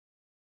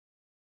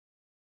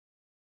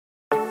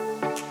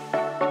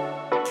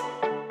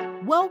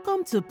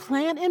Welcome to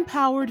Plant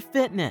Empowered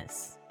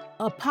Fitness,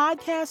 a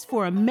podcast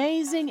for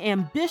amazing,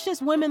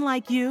 ambitious women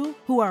like you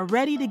who are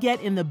ready to get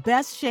in the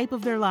best shape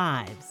of their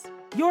lives.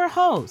 Your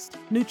host,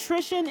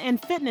 nutrition and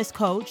fitness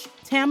coach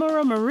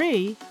Tamara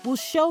Marie, will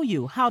show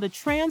you how to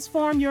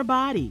transform your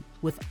body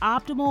with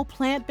optimal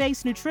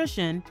plant-based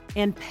nutrition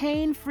and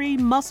pain-free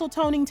muscle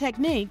toning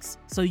techniques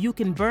so you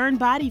can burn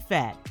body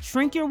fat,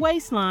 shrink your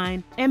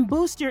waistline, and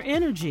boost your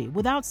energy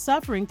without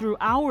suffering through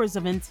hours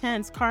of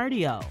intense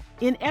cardio.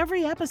 In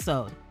every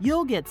episode,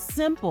 you'll get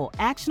simple,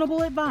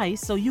 actionable advice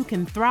so you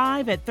can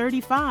thrive at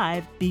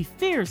 35, be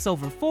fierce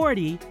over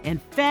 40,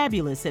 and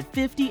fabulous at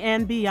 50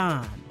 and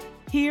beyond.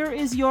 Here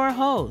is your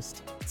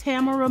host,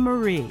 Tamara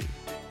Marie.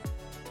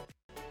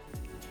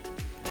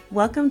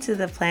 Welcome to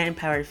the Plant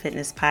Empowered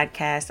Fitness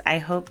Podcast. I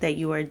hope that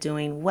you are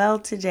doing well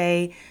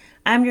today.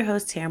 I'm your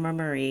host, Tamara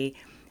Marie,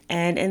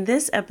 and in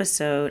this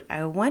episode,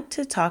 I want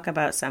to talk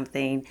about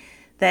something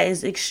that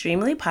is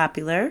extremely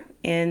popular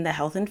in the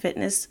health and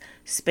fitness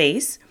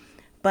space,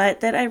 but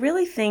that I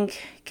really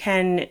think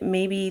can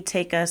maybe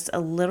take us a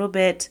little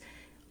bit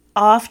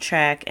off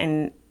track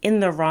and in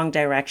the wrong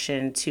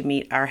direction to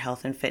meet our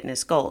health and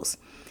fitness goals.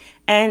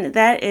 And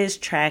that is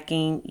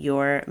tracking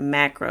your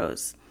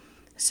macros.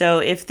 So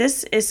if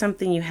this is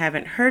something you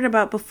haven't heard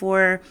about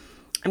before,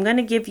 I'm going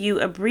to give you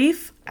a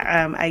brief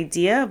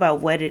idea about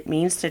what it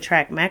means to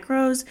track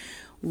macros,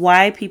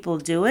 why people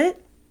do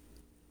it,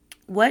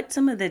 what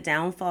some of the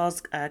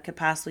downfalls could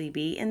possibly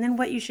be, and then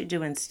what you should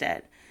do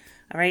instead.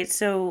 All right.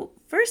 So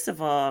first of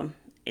all,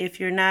 if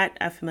you're not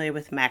familiar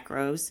with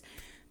macros,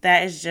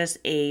 that is just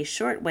a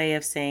short way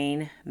of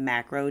saying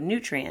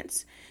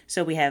macronutrients.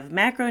 So we have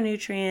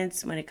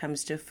macronutrients when it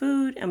comes to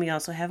food, and we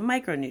also have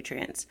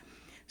micronutrients.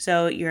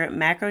 So your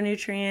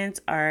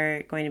macronutrients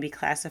are going to be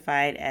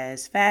classified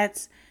as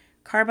fats,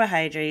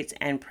 carbohydrates,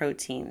 and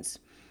proteins.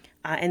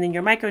 And then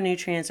your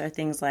micronutrients are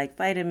things like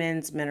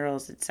vitamins,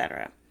 minerals,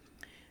 etc.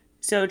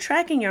 So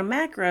tracking your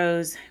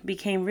macros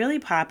became really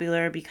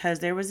popular because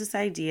there was this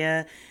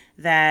idea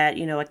that,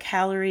 a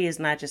calorie is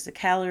not just a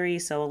calorie.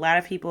 So a lot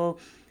of people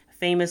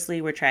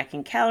famously were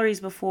tracking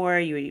calories before,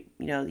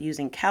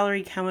 using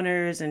calorie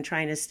counters and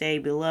trying to stay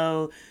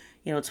below,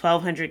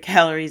 1,200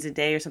 calories a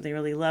day or something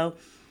really low.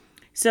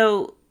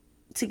 So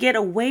to get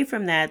away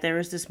from that, there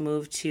was this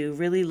move to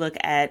really look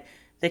at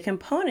the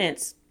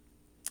components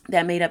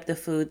that made up the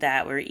food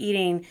that we're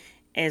eating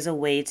as a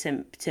way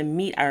to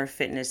meet our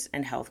fitness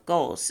and health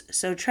goals.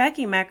 So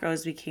tracking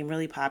macros became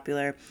really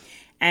popular.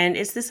 And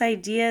it's this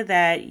idea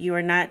that you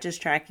are not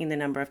just tracking the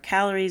number of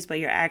calories, but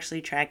you're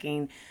actually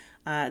tracking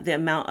the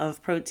amount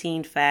of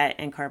protein, fat,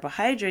 and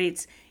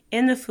carbohydrates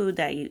in the food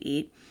that you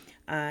eat.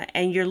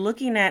 And you're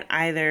looking at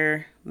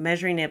either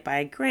measuring it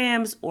by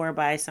grams or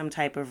by some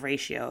type of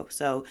ratio.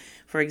 So,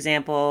 for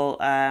example,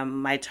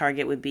 my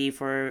target would be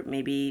for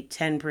maybe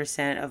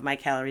 10% of my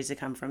calories to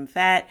come from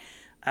fat.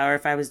 Or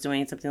if I was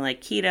doing something like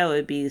keto, it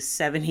would be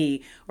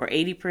 70 or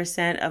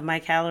 80% of my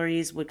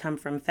calories would come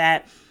from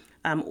fat.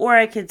 Or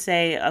I could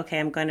say, okay,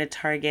 I'm going to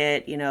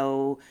target,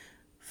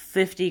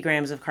 50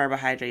 grams of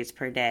carbohydrates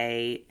per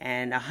day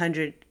and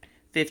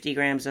 150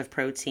 grams of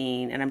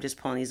protein, and I'm just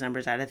pulling these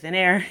numbers out of thin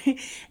air,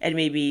 and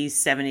maybe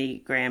 70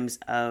 grams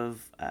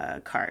of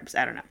carbs.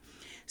 I don't know.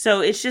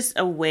 So it's just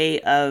a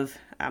way of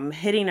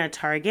hitting a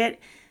target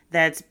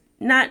that's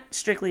not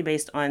strictly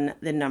based on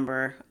the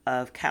number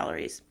of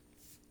calories.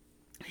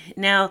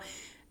 Now,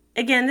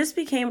 again, this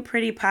became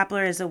pretty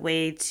popular as a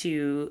way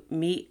to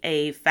meet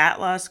a fat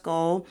loss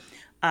goal,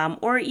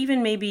 or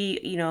even maybe,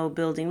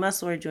 building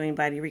muscle or doing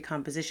body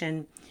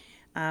recomposition.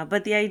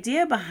 But the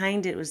idea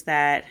behind it was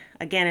that,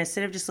 again,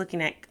 instead of just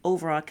looking at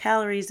overall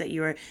calories, that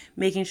you are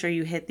making sure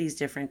you hit these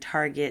different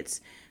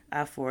targets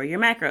for your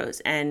macros.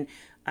 And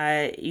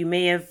you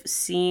may have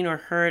seen or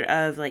heard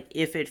of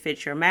if it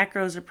fits your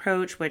macros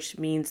approach, which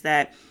means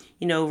that,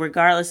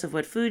 regardless of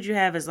what food you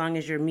have, as long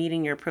as you're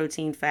meeting your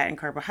protein, fat, and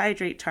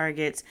carbohydrate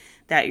targets,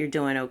 that you're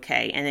doing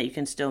okay and that you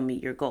can still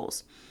meet your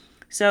goals.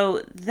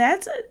 So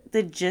that's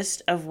the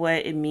gist of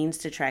what it means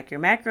to track your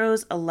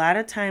macros. A lot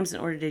of times in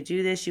order to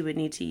do this, you would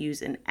need to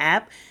use an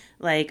app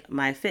like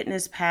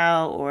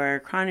MyFitnessPal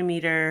or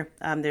Cronometer.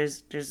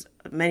 There's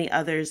many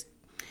others.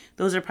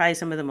 Those are probably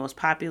some of the most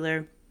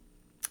popular.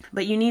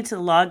 But you need to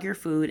log your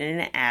food in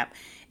an app,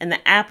 and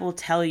the app will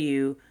tell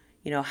you,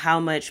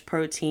 how much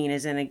protein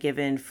is in a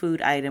given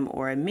food item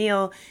or a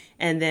meal.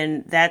 And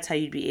then that's how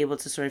you'd be able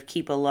to sort of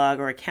keep a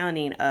log or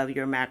accounting of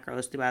your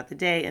macros throughout the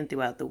day and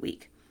throughout the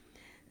week.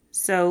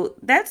 So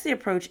that's the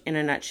approach in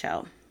a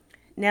nutshell.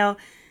 Now,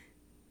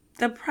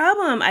 the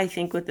problem, I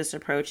think, with this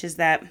approach is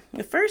that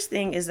the first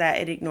thing is that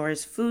it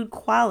ignores food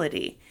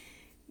quality.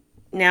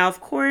 Now, of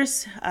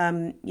course,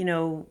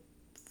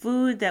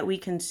 food that we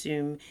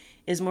consume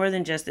is more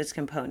than just its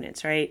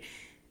components, right?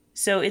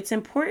 So it's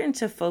important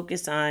to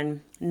focus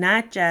on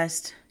not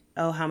just,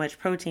 how much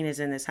protein is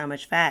in this, how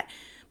much fat,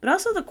 but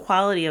also the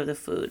quality of the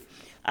food.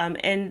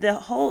 And the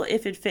whole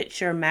if it fits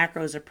your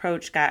macros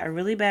approach got a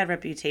really bad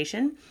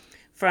reputation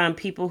from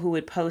people who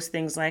would post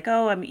things like,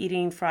 I'm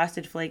eating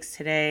Frosted Flakes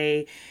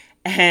today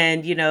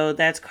and,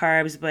 that's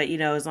carbs, but,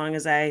 as long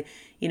as I,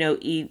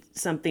 eat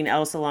something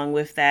else along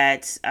with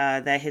that,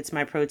 that hits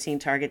my protein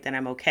target, then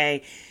I'm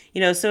okay.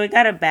 So it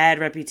got a bad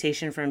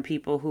reputation from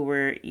people who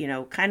were,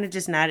 kind of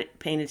just not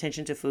paying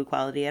attention to food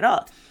quality at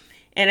all.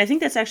 And I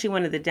think that's actually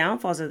one of the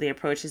downfalls of the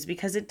approach, is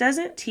because it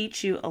doesn't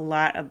teach you a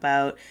lot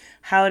about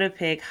how to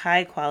pick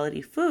high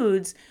quality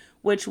foods,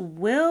 which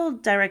will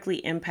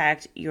directly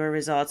impact your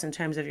results in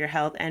terms of your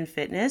health and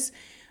fitness,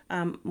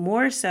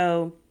 more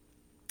so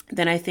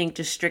than I think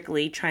just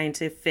strictly trying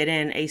to fit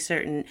in a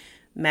certain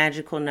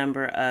magical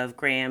number of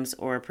grams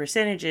or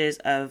percentages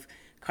of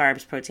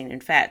carbs, protein,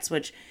 and fats,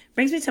 which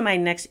brings me to my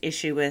next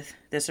issue with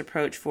this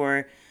approach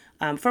for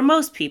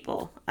most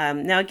people.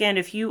 Now, again,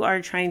 if you are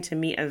trying to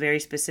meet a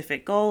very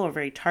specific goal or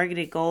very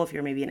targeted goal, if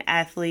you're maybe an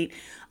athlete,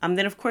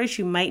 then of course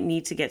you might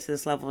need to get to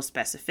this level of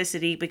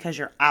specificity because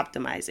you're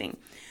optimizing.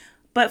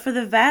 But for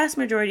the vast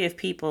majority of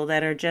people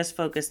that are just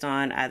focused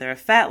on either a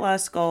fat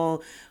loss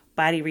goal,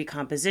 body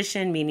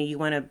recomposition, meaning you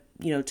want to,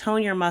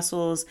 tone your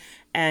muscles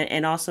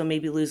and also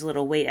maybe lose a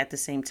little weight at the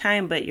same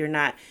time, but you're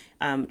not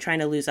trying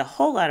to lose a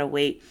whole lot of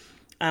weight.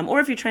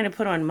 Or if you're trying to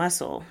put on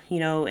muscle,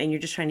 and you're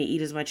just trying to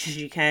eat as much as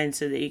you can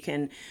so that you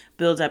can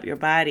build up your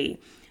body.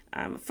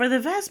 For the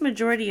vast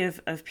majority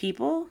of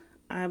people,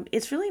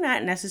 it's really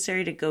not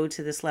necessary to go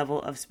to this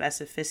level of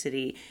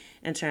specificity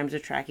in terms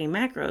of tracking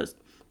macros.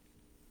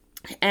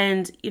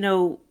 And,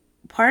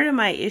 part of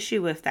my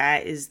issue with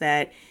that is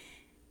that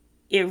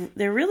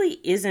there really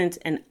isn't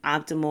an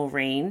optimal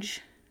range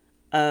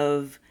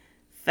of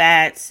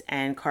fats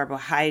and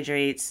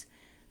carbohydrates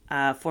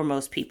for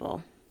most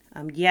people.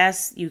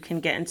 Yes, you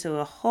can get into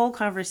a whole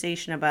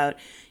conversation about,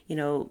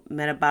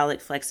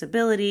 metabolic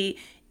flexibility.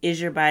 Is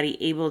your body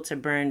able to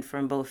burn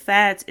from both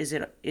fats?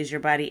 Is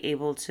your body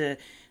able to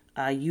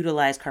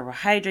utilize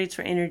carbohydrates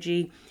for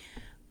energy?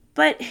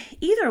 But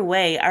either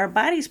way, our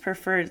body's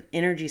preferred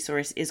energy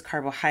source is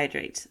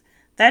carbohydrates.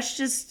 That's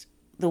just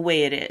the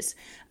way it is.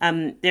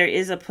 There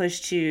is a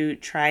push to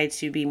try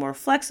to be more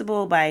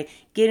flexible by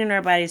getting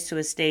our bodies to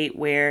a state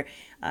where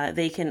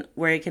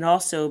it can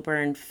also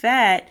burn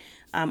fat,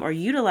 or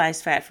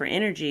utilize fat for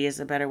energy is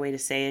a better way to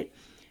say it.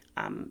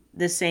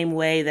 The same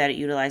way that it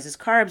utilizes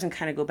carbs, and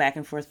kind of go back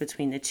and forth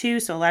between the two.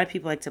 So a lot of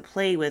people like to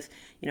play with,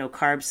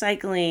 carb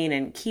cycling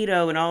and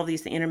keto and all of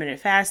these, the intermittent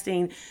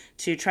fasting,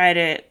 to try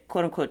to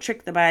quote unquote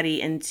trick the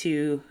body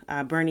into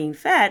burning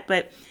fat.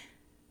 But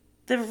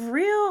the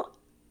real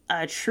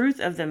truth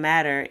of the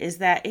matter is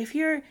that if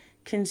you're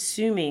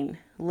consuming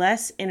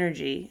less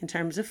energy in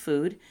terms of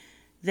food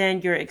than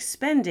you're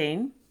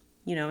expending,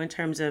 in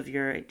terms of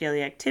your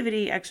daily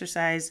activity,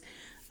 exercise,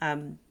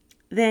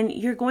 then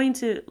you're going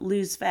to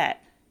lose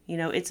fat.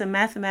 It's a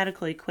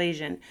mathematical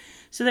equation.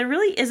 So there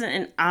really isn't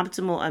an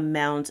optimal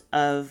amount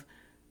of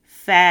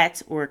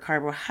fat or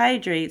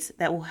carbohydrates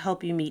that will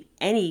help you meet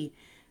any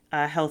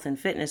health and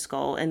fitness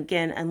goal. And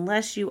again,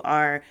 unless you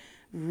are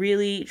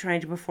really trying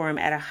to perform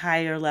at a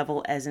higher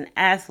level as an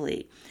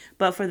athlete.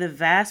 But for the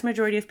vast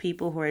majority of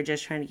people who are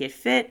just trying to get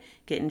fit,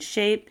 get in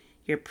shape,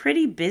 you're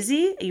pretty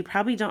busy. You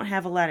probably don't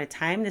have a lot of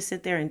time to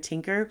sit there and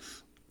tinker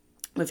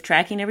with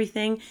tracking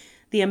everything.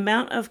 The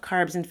amount of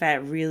carbs and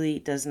fat really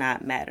does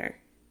not matter.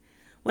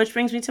 Which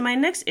brings me to my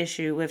next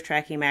issue with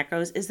tracking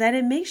macros, is that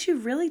it makes you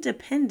really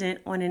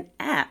dependent on an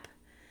app.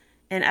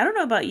 And I don't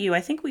know about you,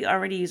 I think we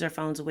already use our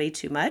phones way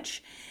too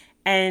much.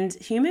 And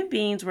human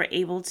beings were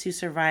able to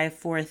survive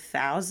for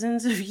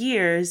thousands of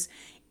years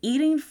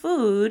eating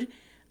food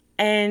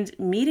and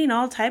meeting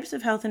all types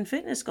of health and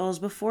fitness goals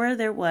before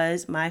there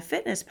was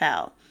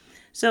MyFitnessPal.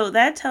 So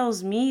that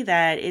tells me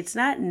that it's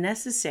not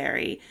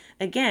necessary,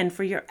 again,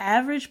 for your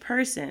average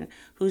person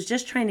who's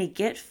just trying to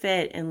get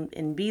fit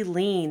and be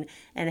lean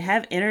and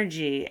have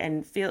energy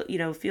and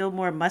feel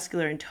more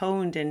muscular and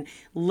toned and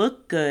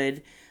look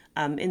good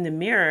in the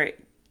mirror,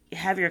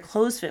 have your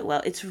clothes fit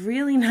well. It's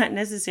really not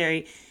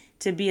necessary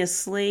to be a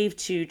slave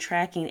to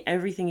tracking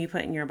everything you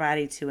put in your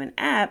body to an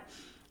app,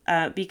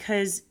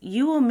 because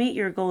you will meet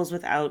your goals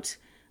without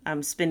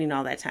spending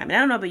all that time. And I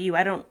don't know about you,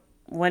 I don't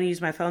want to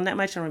use my phone that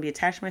much. I don't want to be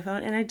attached to my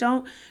phone. And I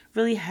don't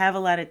really have a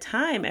lot of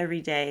time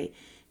every day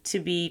to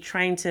be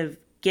trying to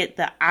get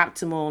the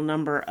optimal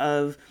number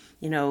of,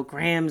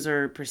 grams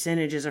or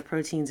percentages of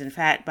proteins and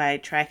fat by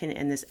tracking it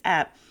in this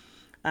app.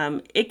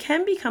 It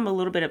can become a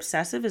little bit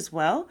obsessive as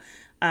well.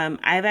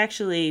 I've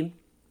actually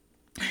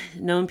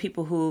known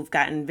people who've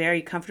gotten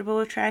very comfortable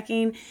with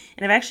tracking,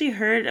 and I've actually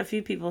heard a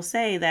few people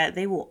say that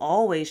they will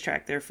always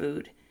track their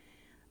food,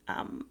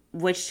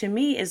 which to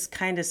me is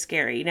kind of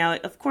scary. Now,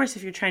 of course,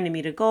 if you're trying to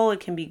meet a goal,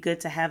 it can be good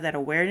to have that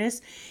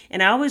awareness.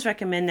 And I always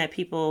recommend that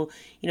people,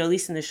 at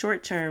least in the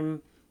short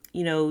term,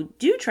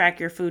 do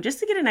track your food just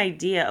to get an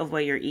idea of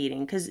what you're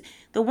eating. Because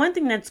the one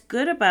thing that's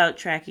good about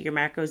tracking your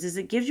macros is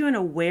it gives you an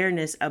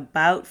awareness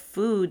about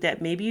food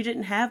that maybe you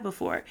didn't have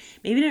before.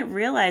 Maybe you didn't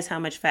realize how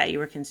much fat you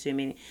were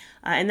consuming.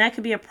 And that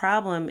could be a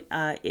problem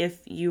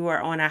if you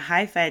are on a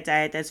high-fat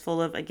diet that's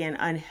full of, again,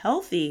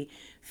 unhealthy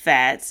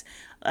fats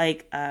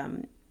like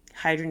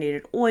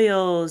hydrogenated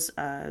oils,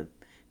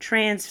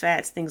 trans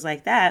fats, things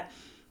like that.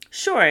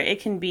 Sure, it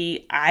can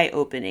be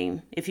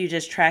eye-opening if you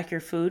just track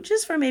your food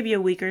just for maybe a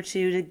week or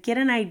two to get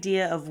an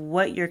idea of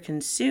what you're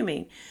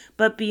consuming.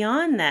 But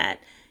beyond that,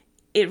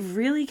 it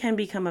really can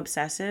become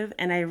obsessive,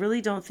 and I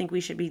really don't think we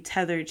should be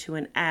tethered to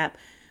an app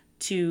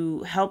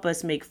to help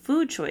us make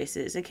food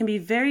choices. It can be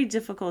very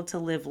difficult to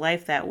live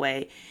life that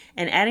way,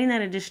 and adding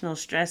that additional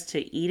stress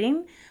to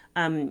eating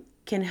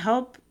can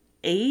help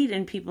aid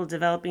in people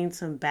developing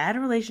some bad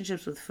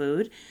relationships with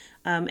food,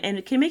 and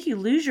it can make you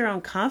lose your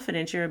own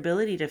confidence, your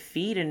ability to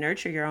feed and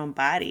nurture your own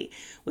body,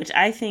 which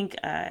I think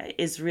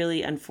is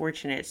really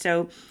unfortunate.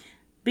 So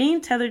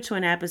being tethered to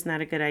an app is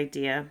not a good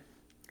idea.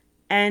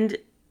 And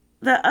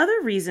the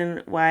other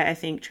reason why I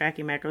think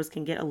tracking macros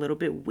can get a little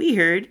bit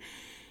weird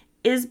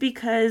is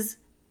because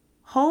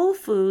whole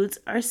foods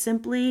are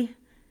simply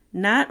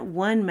not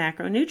one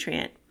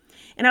macronutrient.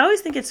 And I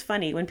always think it's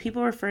funny when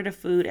people refer to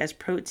food as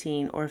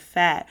protein or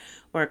fat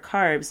or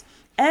carbs,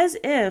 as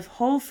if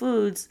whole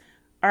foods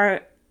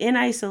are in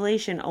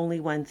isolation only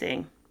one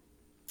thing.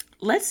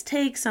 Let's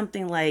take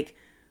something like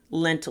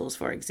lentils,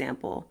 for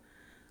example.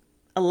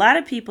 A lot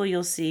of people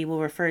you'll see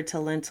will refer to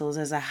lentils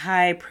as a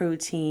high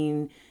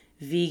protein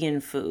vegan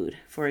food,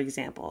 for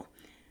example.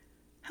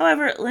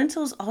 However,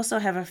 lentils also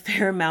have a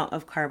fair amount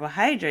of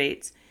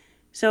carbohydrates.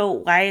 So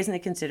why isn't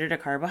it considered a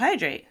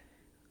carbohydrate?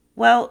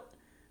 Well,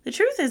 the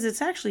truth is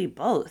it's actually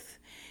both.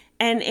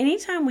 And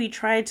anytime we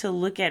try to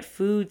look at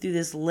food through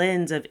this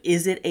lens of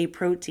is it a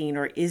protein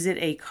or is it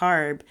a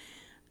carb,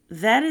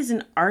 that is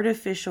an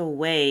artificial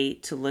way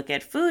to look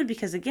at food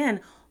because, again,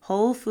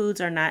 whole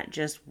foods are not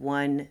just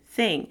one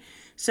thing.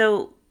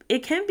 So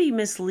it can be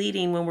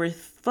misleading when we're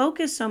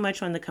focused so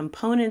much on the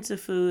components of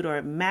food or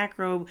a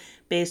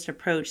macro-based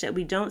approach that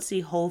we don't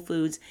see whole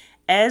foods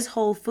as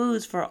whole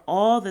foods for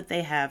all that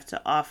they have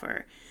to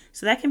offer.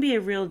 So that can be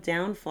a real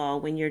downfall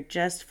when you're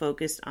just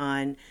focused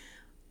on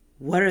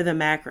what are the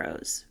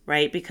macros,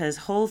 right? Because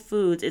whole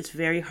foods, it's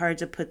very hard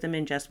to put them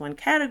in just one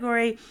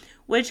category,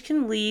 which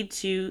can lead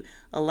to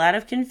a lot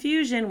of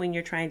confusion when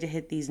you're trying to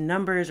hit these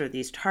numbers or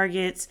these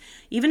targets,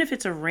 even if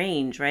it's a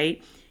range,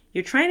 right?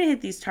 You're trying to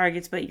hit these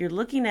targets, but you're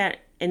looking at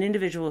an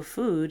individual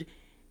food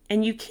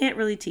and you can't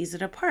really tease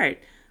it apart.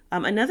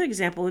 Another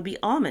example would be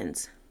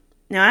almonds.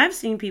 Now, I've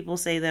seen people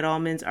say that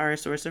almonds are a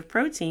source of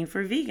protein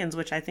for vegans,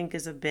 which I think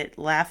is a bit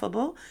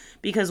laughable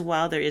because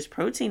while there is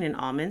protein in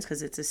almonds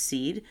because it's a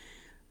seed,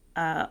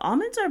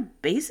 almonds are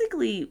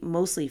basically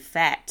mostly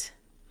fat,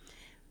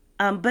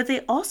 but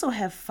they also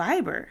have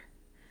fiber.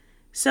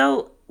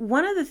 So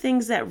one of the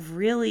things that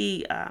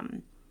really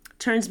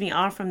turns me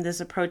off from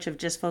this approach of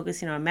just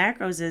focusing on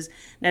macros is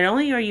not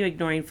only are you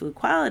ignoring food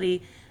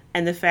quality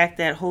and the fact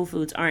that whole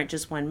foods aren't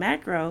just one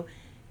macro,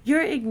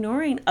 you're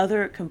ignoring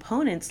other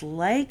components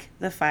like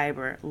the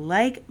fiber,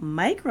 like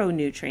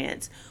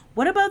micronutrients.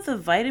 What about the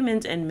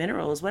vitamins and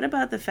minerals? What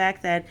about the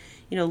fact that,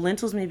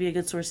 lentils may be a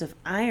good source of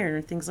iron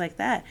or things like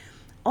that?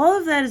 All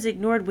of that is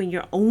ignored when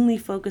you're only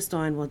focused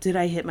on, well, did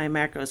I hit my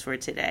macros for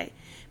today?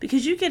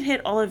 Because you could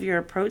hit all of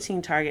your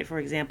protein target, for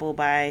example,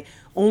 by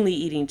only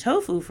eating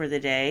tofu for the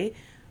day.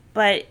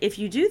 But if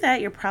you do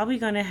that, you're probably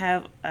going to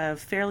have a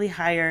fairly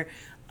higher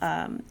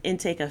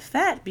intake of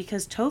fat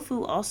because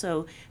tofu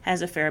also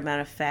has a fair amount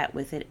of fat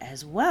with it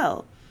as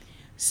well.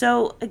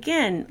 So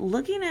again,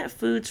 looking at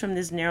foods from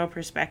this narrow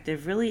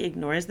perspective really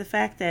ignores the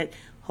fact that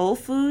whole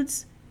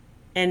foods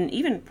and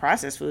even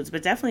processed foods,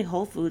 but definitely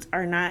whole foods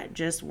are not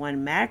just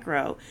one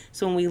macro.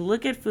 So when we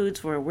look at foods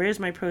for where's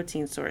my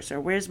protein source or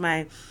where's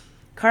my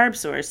carb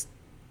source,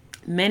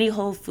 many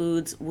whole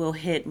foods will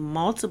hit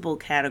multiple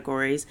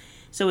categories.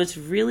 So it's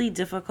really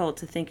difficult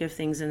to think of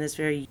things in this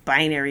very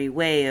binary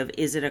way of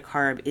is it a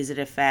carb, is it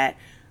a fat,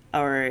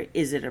 or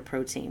is it a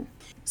protein?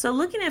 So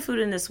looking at food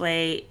in this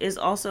way is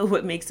also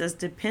what makes us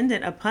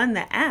dependent upon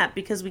the app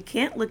because we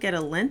can't look at a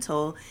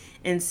lentil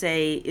and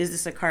say, is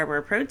this a carb or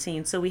a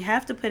protein? So we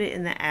have to put it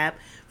in the app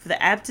for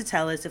the app to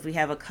tell us if we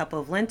have a cup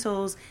of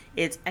lentils,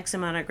 it's X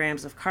amount of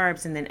grams of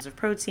carbs and then of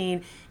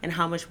protein, and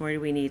how much more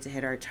do we need to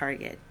hit our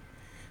target.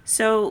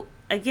 So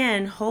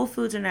again, whole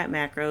foods are not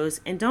macros,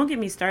 and don't get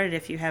me started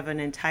if you have an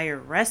entire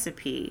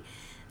recipe.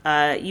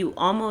 You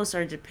almost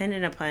are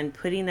dependent upon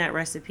putting that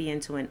recipe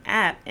into an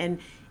app, and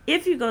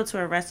if you go to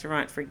a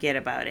restaurant, forget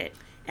about it.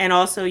 And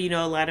also,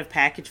 a lot of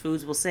packaged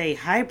foods will say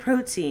high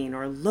protein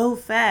or low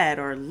fat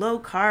or low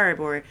carb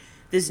or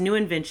this new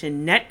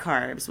invention, net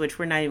carbs, which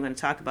we're not even going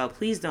to talk about.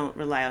 Please don't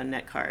rely on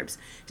net carbs.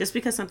 Just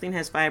because something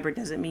has fiber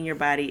doesn't mean your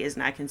body is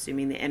not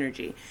consuming the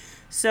energy.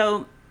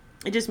 So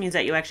it just means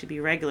that you'll actually be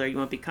regular. You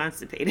won't be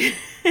constipated.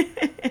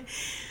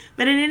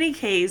 But in any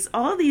case,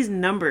 all these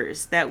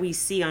numbers that we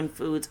see on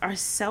foods are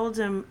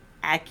seldom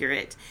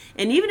accurate.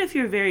 And even if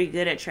you're very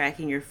good at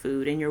tracking your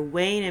food and you're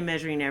weighing and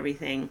measuring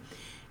everything,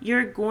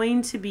 you're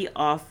going to be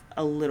off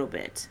a little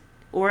bit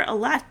or a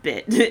lot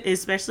bit,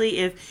 especially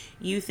if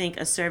you think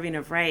a serving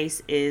of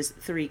rice is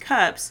 3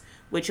 cups,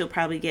 which you'll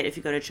probably get if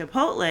you go to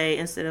Chipotle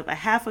instead of a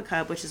half a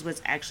cup, which is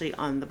what's actually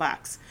on the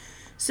box.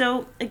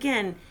 So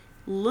again,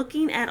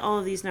 looking at all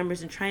of these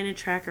numbers and trying to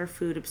track our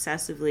food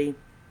obsessively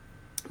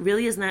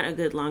really is not a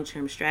good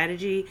long-term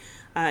strategy.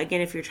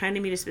 Again, if you're trying to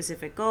meet a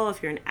specific goal,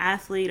 if you're an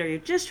athlete, or you're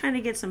just trying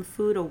to get some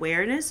food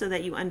awareness so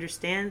that you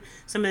understand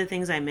some of the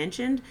things I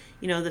mentioned,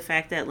 the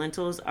fact that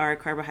lentils are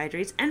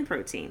carbohydrates and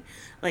protein,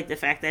 like the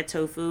fact that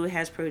tofu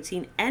has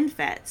protein and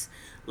fats,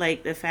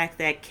 like the fact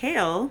that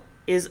kale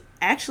is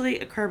actually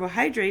a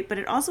carbohydrate, but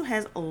it also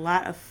has a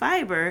lot of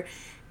fiber.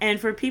 And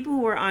for people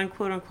who are on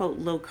quote unquote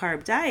low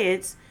carb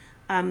diets,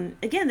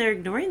 again, they're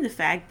ignoring the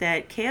fact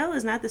that kale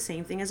is not the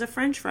same thing as a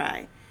French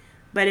fry.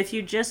 But if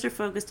you just are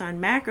focused on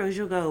macros,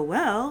 you'll go,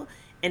 well,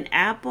 an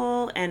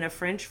apple and a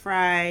French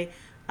fry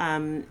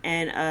and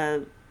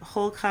a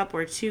whole cup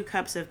or 2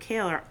 cups of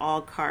kale are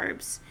all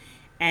carbs.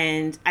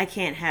 And I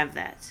can't have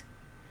that,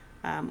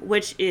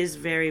 which is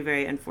very,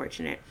 very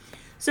unfortunate.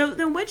 So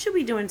then what should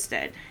we do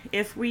instead?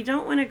 If we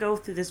don't want to go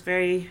through this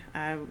very,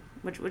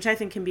 which I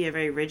think can be a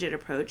very rigid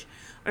approach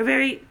or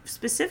very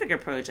specific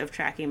approach of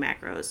tracking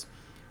macros,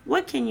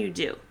 what can you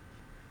do?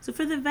 So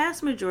for the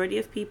vast majority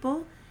of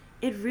people,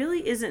 it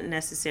really isn't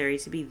necessary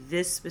to be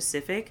this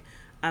specific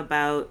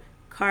about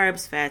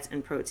carbs, fats,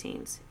 and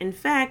proteins. In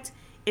fact,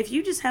 if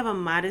you just have a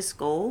modest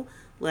goal,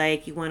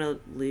 like you want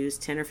to lose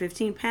 10 or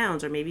 15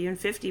 pounds, or maybe even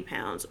 50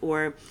 pounds,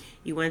 or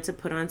you want to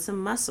put on some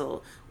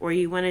muscle, or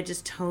you want to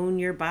just tone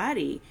your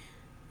body,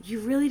 you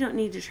really don't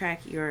need to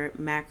track your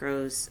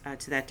macros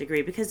to that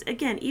degree. Because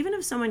again, even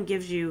if someone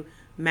gives you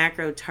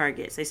macro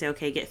targets, they say,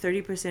 okay, get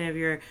 30% of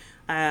your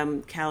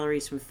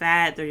calories from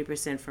fat,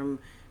 30% from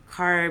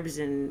carbs,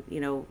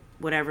 and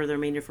whatever the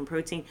remainder from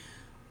protein.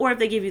 Or if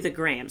they give you the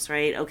grams,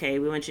 right? Okay,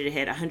 we want you to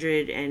hit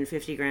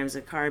 150 grams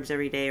of carbs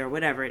every day, or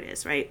whatever it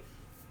is, right?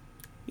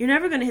 You're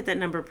never going to hit that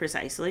number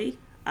precisely.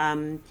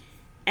 And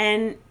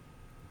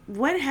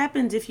what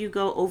happens if you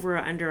go over or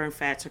under on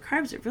fats or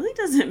carbs? It really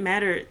doesn't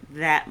matter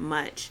that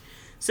much.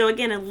 So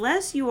again,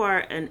 unless you are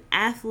an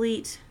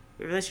athlete,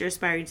 unless you're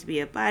aspiring to be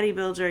a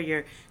bodybuilder,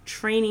 you're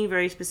training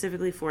very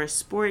specifically for a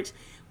sport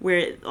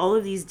where all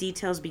of these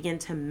details begin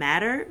to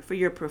matter for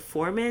your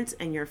performance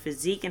and your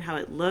physique and how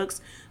it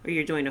looks, or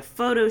you're doing a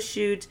photo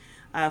shoot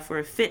for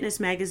a fitness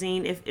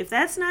magazine, if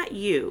that's not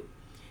you,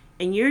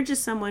 and you're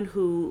just someone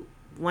who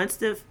wants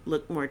to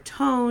look more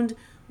toned,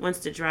 wants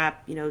to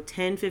drop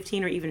 10,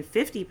 15, or even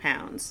 50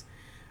 pounds,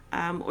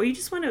 or you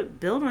just want to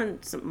build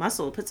on some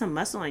muscle, put some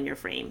muscle in your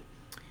frame,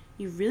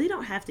 you really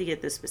don't have to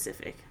get this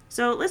specific.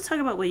 So let's talk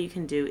about what you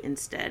can do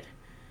instead.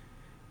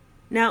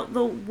 Now,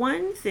 the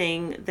one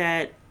thing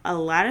that a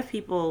lot of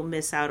people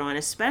miss out on,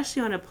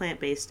 especially on a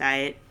plant-based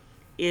diet,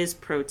 is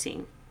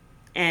protein.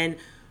 And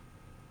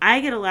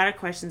I get a lot of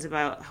questions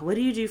about what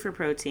do you do for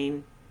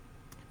protein?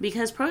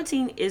 Because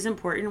protein is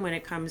important when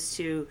it comes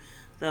to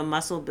the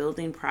muscle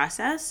building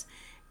process.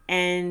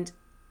 And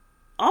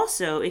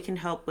also it can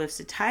help with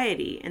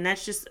satiety. And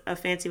that's just a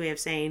fancy way of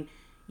saying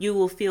you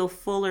will feel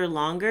fuller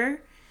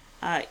longer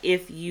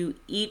if you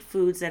eat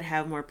foods that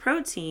have more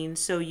protein,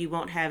 so you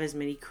won't have as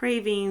many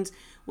cravings,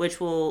 which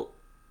will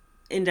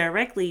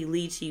indirectly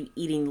lead to you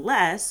eating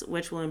less,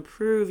 which will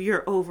improve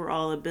your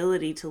overall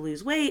ability to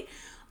lose weight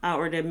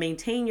or to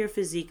maintain your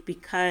physique,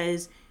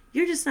 because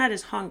you're just not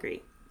as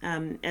hungry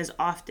as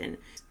often.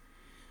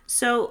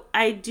 So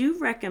I do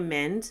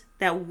recommend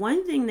that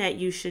one thing that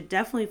you should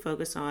definitely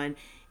focus on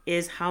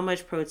is how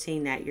much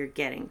protein that you're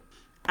getting.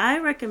 I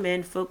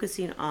recommend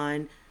focusing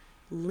on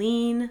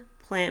lean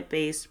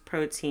plant-based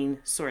protein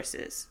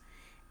sources.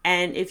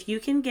 And if you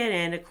can get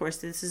in, of course,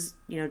 this is,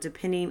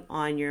 depending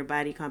on your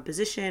body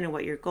composition and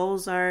what your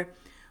goals are.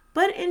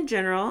 But in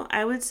general,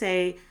 I would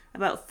say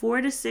about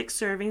 4 to 6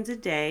 servings a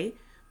day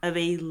of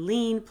a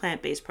lean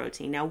plant-based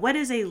protein. Now, what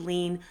is a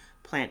lean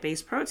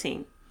plant-based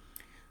protein?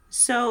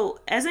 So,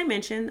 as I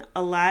mentioned,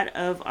 a lot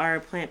of our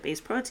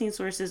plant-based protein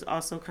sources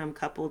also come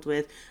coupled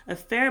with a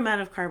fair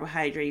amount of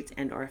carbohydrates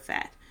and or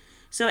fat.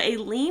 So, a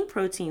lean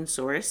protein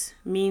source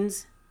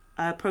means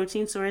a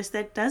protein source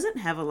that doesn't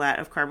have a lot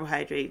of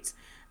carbohydrates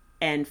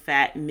and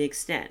fat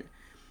mixed in.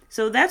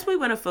 So that's what we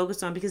want to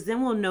focus on, because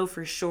then we'll know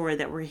for sure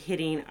that we're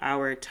hitting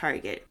our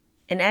target.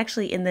 And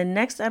actually, in the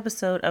next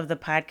episode of the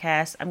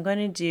podcast, I'm going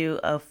to do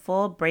a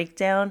full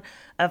breakdown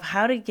of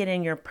how to get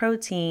in your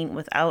protein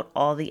without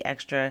all the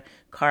extra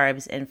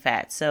carbs and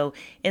fats. So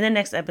in the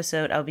next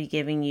episode, I'll be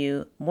giving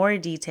you more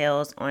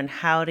details on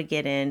how to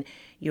get in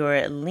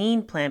your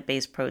lean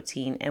plant-based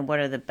protein and what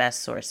are the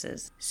best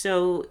sources.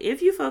 So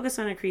if you focus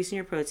on increasing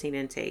your protein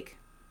intake,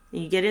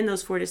 and you get in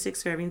those 4 to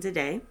 6 servings a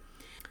day,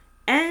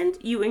 and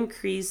you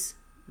increase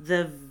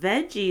the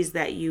veggies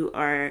that you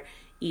are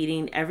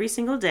eating every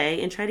single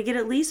day, and try to get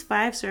at least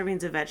 5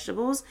 servings of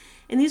vegetables.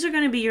 And these are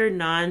going to be your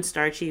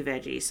non-starchy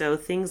veggies. So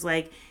things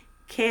like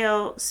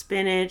kale,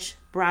 spinach,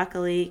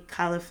 broccoli,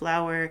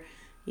 cauliflower,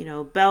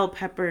 bell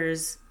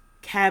peppers,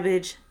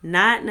 cabbage,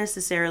 not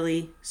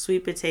necessarily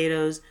sweet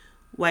potatoes,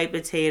 white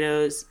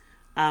potatoes,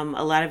 a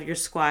lot of your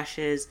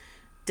squashes.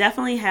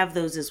 Definitely have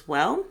those as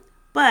well,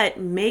 but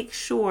make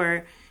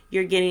sure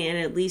you're getting in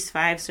at least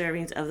 5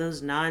 servings of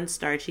those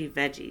non-starchy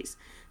veggies.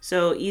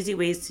 So easy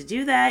ways to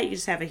do that. You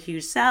just have a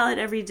huge salad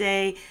every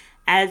day.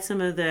 Add some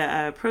of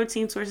the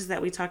protein sources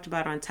that we talked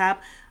about on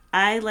top.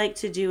 I like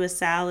to do a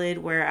salad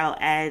where I'll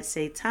add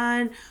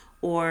seitan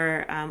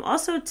or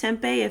also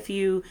tempeh if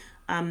you,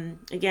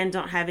 again,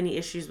 don't have any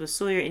issues with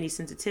soy or any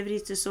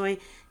sensitivities to soy.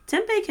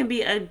 Tempeh can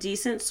be a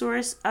decent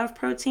source of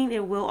protein.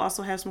 It will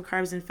also have some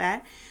carbs and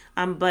fat,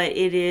 but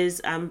it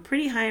is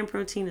pretty high in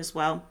protein as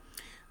well.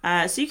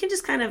 So you can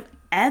just kind of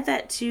add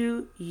that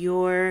to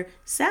your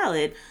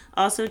salad.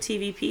 Also,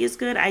 TVP is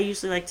good. I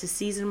usually like to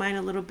season mine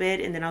a little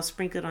bit and then I'll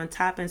sprinkle it on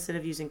top instead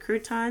of using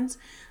croutons.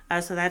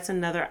 So that's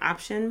another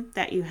option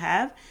that you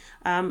have.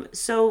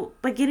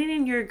 But getting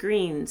in your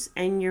greens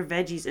and your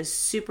veggies is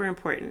super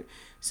important.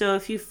 So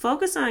if you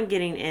focus on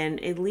getting in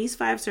at least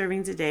 5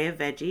 servings a day of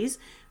veggies,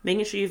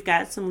 making sure you've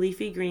got some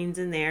leafy greens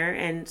in there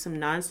and some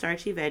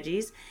non-starchy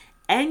veggies,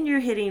 and you're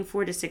hitting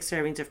 4 to 6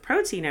 servings of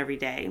protein every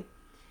day,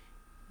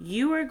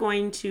 you are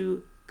going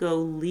to go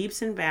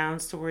leaps and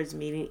bounds towards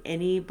meeting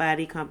any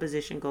body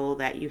composition goal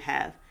that you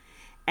have.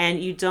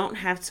 And you don't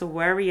have to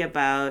worry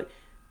about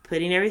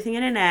putting everything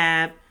in an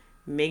app,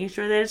 making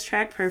sure that it's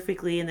tracked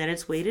perfectly and that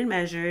it's weighed and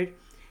measured.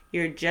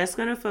 You're just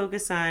going to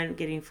focus on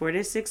getting 4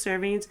 to 6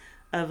 servings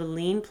of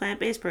lean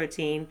plant-based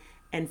protein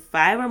and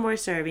 5 or more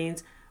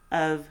servings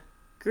of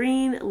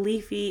green,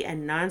 leafy,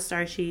 and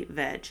non-starchy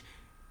veg.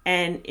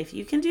 And if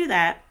you can do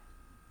that,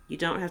 you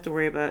don't have to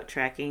worry about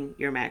tracking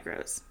your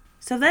macros.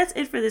 So that's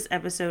it for this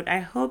episode. I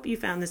hope you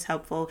found this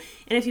helpful.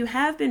 And if you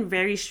have been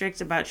very strict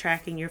about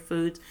tracking your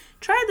foods,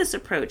 try this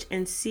approach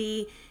and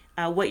see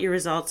what your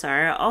results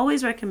are. I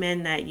always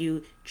recommend that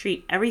you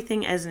treat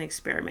everything as an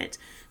experiment.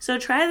 So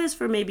try this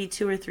for maybe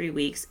 2 or 3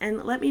 weeks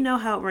and let me know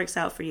how it works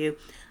out for you.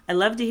 I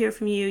love to hear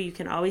from you. You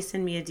can always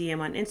send me a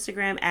DM on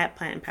Instagram at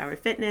Plant Empowered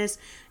Fitness.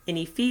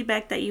 Any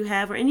feedback that you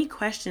have or any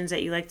questions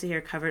that you'd like to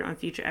hear covered on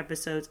future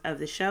episodes of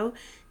the show,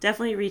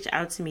 definitely reach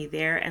out to me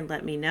there and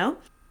let me know.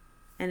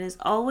 And as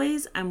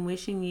always, I'm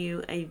wishing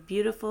you a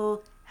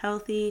beautiful,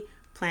 healthy,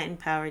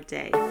 plant-empowered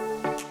day.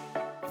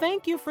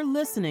 Thank you for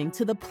listening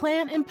to the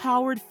Plant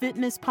Empowered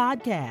Fitness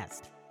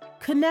Podcast.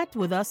 Connect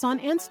with us on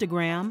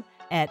Instagram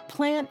at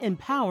Plant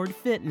Empowered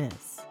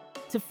Fitness.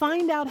 To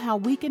find out how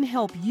we can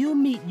help you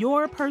meet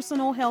your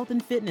personal health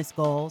and fitness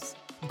goals,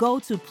 go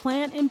to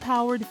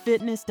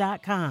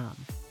plantempoweredfitness.com.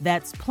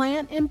 That's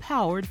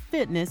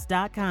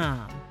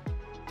plantempoweredfitness.com.